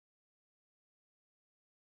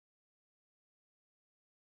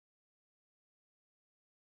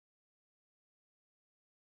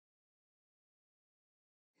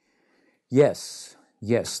Yes,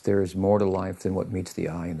 yes, there is more to life than what meets the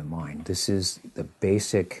eye and the mind. This is the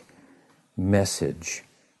basic message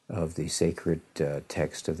of the sacred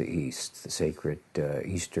text of the East, the sacred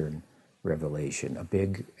Eastern revelation, a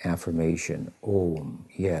big affirmation, Om,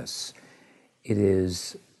 yes. It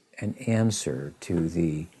is an answer to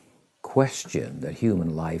the question that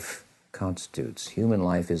human life constitutes. Human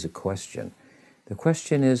life is a question. The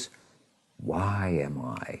question is, why am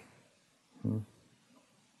I?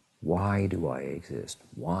 Why do I exist?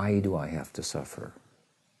 Why do I have to suffer?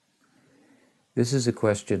 This is a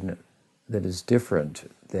question that is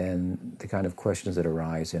different than the kind of questions that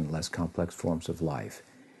arise in less complex forms of life.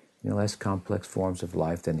 In less complex forms of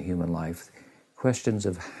life than human life, questions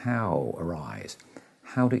of how arise.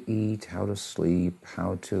 How to eat, how to sleep,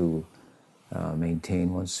 how to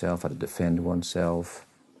maintain oneself, how to defend oneself,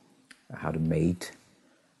 how to mate.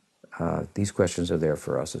 These questions are there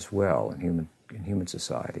for us as well in human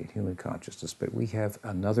society, in human consciousness. But we have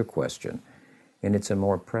another question, and it's a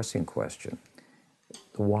more pressing question.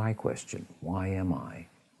 The why question. Why am I?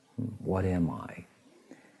 What am I?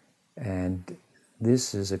 And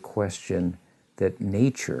this is a question that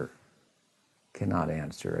nature cannot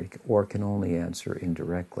answer, or can only answer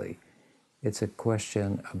indirectly. It's a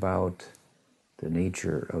question about the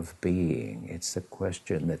nature of being. It's a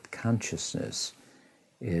question that consciousness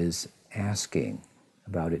is asking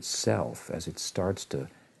about itself as it starts to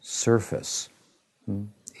surface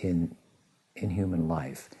in human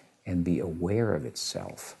life and be aware of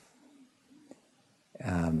itself.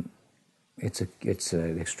 It's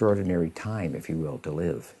an extraordinary time, if you will, to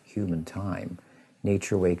live, human time.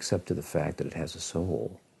 Nature wakes up to the fact that it has a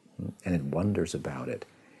soul, and it wonders about it.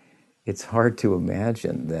 It's hard to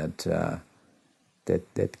imagine that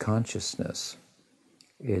that consciousness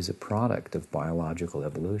is a product of biological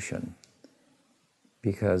evolution,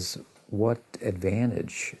 because what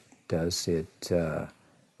advantage does it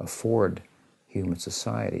afford human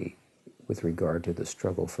society with regard to the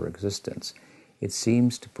struggle for existence? It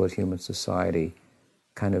seems to put human society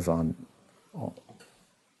kind of on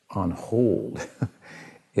hold,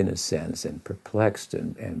 in a sense, and perplexed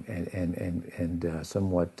and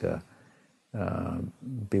somewhat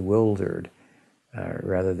bewildered,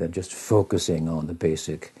 rather than just focusing on the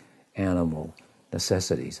basic animal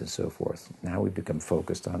necessities and so forth. Now we've become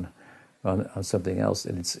focused on something else,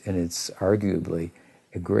 and it's arguably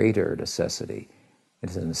a greater necessity.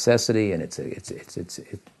 It's a necessity, and it's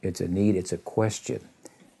a need. It's a question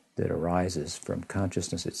that arises from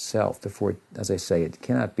consciousness itself. Therefore, as I say, it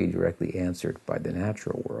cannot be directly answered by the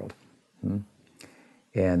natural world.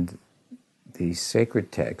 And the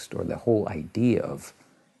sacred text, or the whole idea of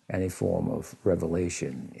any form of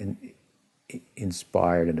revelation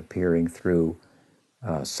inspired and appearing through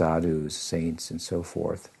sadhus, saints, and so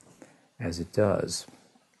forth, as it does,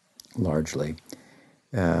 largely,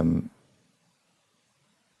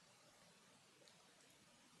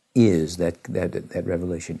 is that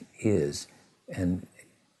revelation is an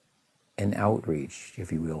outreach,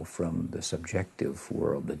 if you will, from the subjective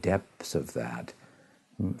world, the depths of that,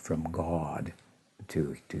 from God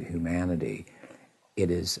to humanity.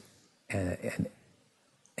 It is an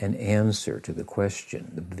answer to the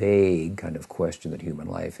question, the vague kind of question that human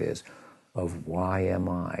life is, of why am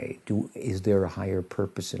I? Is there a higher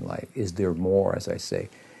purpose in life? Is there more, as I say,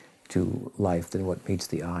 to life than what meets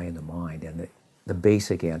the eye and the mind? And the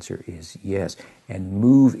basic answer is yes. And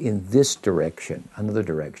move in this direction, another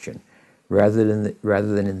direction, rather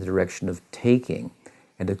than in the direction of taking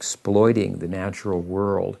and exploiting the natural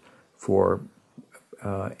world for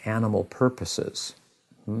animal purposes.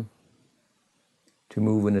 To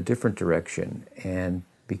move in a different direction and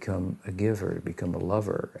become a giver, become a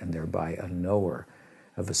lover, and thereby a knower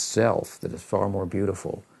of a self that is far more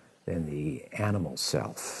beautiful than the animal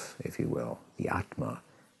self, if you will, the Atma.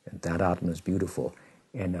 And that Atma is beautiful,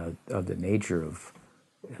 and of the nature of,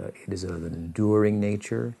 it is of an enduring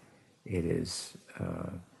nature. It is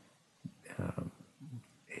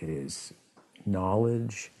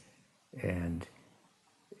knowledge, and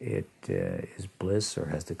it is bliss, or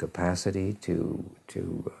has the capacity to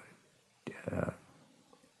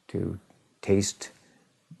taste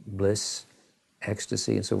bliss,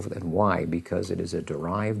 ecstasy, and so forth. And why? Because it is a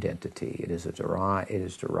derived entity. It is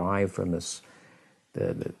derived from this,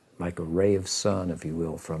 like a ray of sun, if you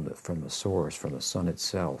will, from the source, from the sun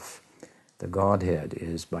itself. The Godhead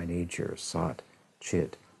is by nature Sat,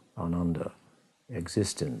 Chit, Ananda,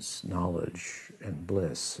 existence, knowledge, and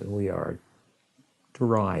bliss. And we are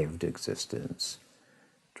derived existence,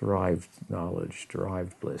 derived knowledge,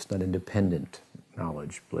 derived bliss, not independent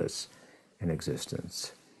knowledge, bliss, and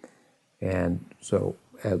existence. And so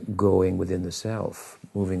going within the self,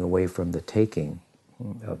 moving away from the taking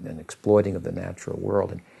and exploiting of the natural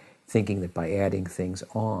world, and thinking that by adding things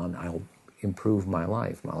on, I'll improve my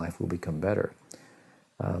life will become better.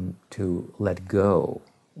 To let go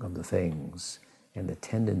of the things and the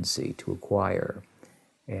tendency to acquire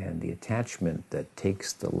and the attachment that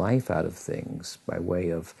takes the life out of things by way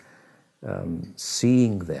of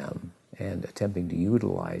seeing them and attempting to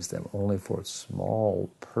utilize them only for small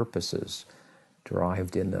purposes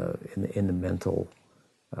derived in the mental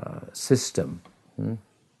system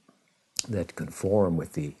that conform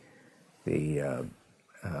with the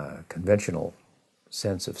conventional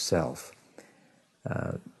sense of self.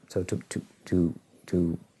 So to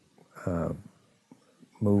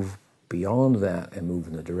move beyond that and move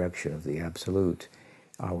in the direction of the absolute,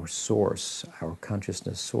 our source, our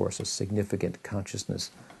consciousness source, a significant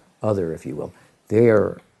consciousness other, if you will,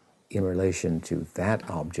 there in relation to that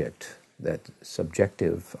object, that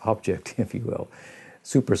subjective object, if you will,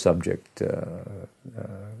 super subject,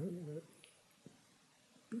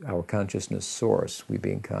 our consciousness source, we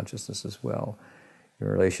being consciousness as well, in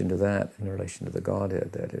relation to that, in relation to the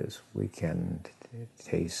Godhead, that is, we can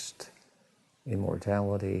taste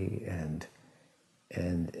immortality and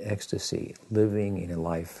ecstasy, living in a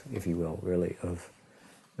life, if you will, really of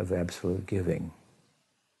absolute giving.